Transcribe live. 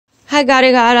Hi, God,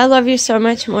 I love you so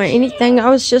much more. Anything. I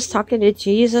was just talking to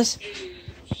Jesus.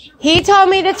 He told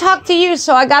me to talk to you,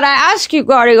 so I gotta ask you,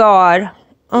 God.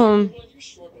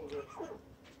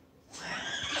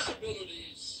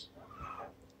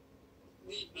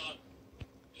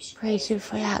 Praise you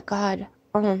for that, God.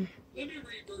 Let me read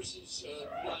verses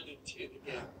 9 and 10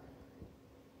 again,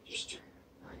 just to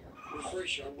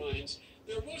refresh our minds.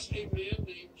 There was a man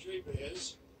named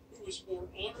Jabez who was more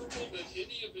honorable than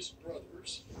any of his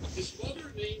brothers. His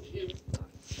mother named him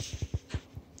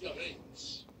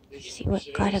Jabez. See what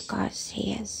God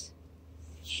says.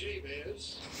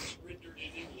 Jabez, rendered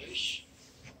in English.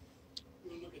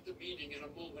 We'll look at the meaning in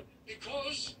a moment.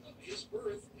 Because his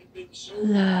birth had been so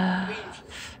painful.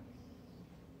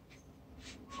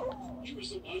 He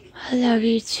was the one I love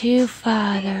you too,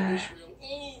 Father.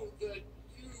 Oh, that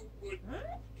you would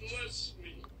bless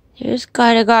me. Here's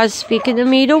God speaking to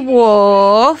me, the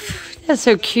wolf. That's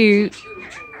so cute.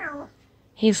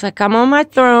 He's like, I'm on my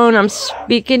throne. I'm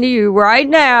speaking to you right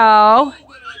now.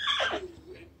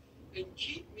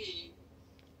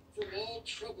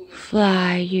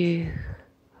 Fly you.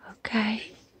 Okay.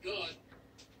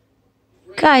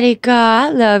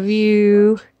 God, love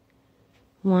you.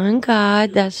 One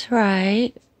God, that's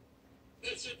right.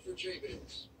 That's it for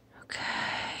Jabez. Okay.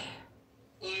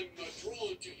 I'm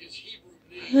drawn to his Hebrew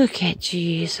name. Look at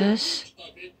Jesus.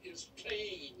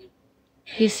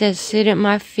 He says, sit at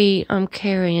my feet, I'm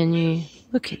carrying you.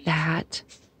 Look at that.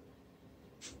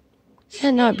 Is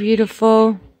that not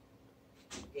beautiful?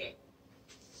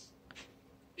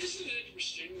 Isn't it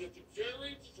interesting that the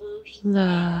very first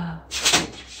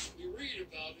Love. we read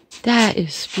about it, That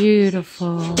is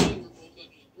beautiful.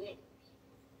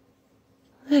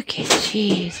 Look at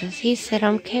Jesus. He said,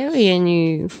 I'm carrying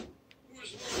you.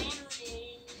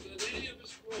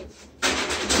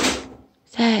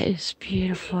 That is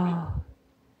beautiful.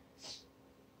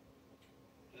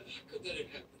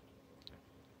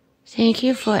 Thank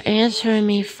you for answering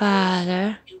me,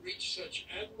 Father. To reach such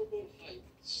admirable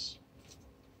heights.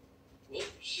 Well,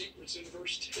 secrets in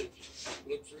verse 10.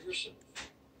 Look for yourself.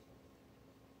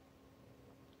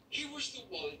 He was the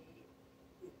one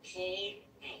who called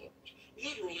out.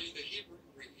 Literally, the Hebrew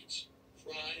reads,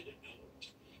 cried out.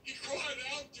 He cried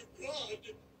out to God.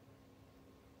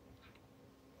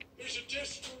 There's a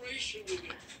desperation in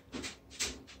it.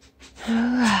 All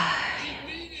right.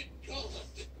 He needed God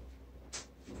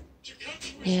to come to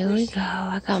his Here we rescue. go.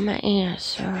 I got my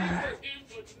answer. For him,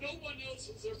 but no one else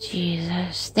has ever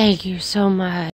Jesus, thank you so much.